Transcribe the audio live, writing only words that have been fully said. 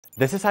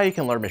This is how you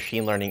can learn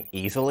machine learning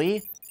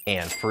easily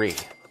and free.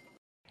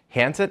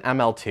 Hansen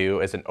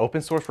ML2 is an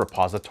open source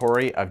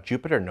repository of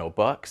Jupyter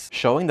notebooks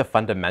showing the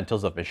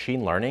fundamentals of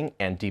machine learning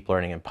and deep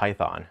learning in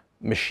Python.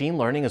 Machine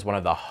learning is one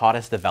of the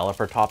hottest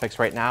developer topics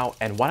right now,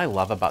 and what I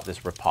love about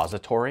this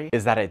repository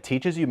is that it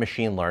teaches you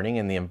machine learning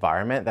in the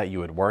environment that you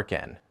would work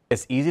in.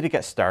 It's easy to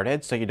get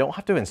started, so you don't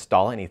have to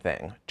install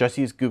anything. Just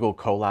use Google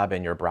Colab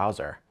in your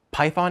browser.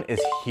 Python is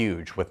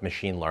huge with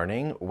machine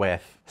learning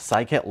with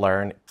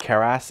scikit-learn,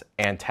 Keras,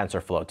 and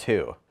TensorFlow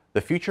too. The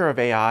future of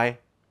AI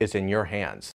is in your hands.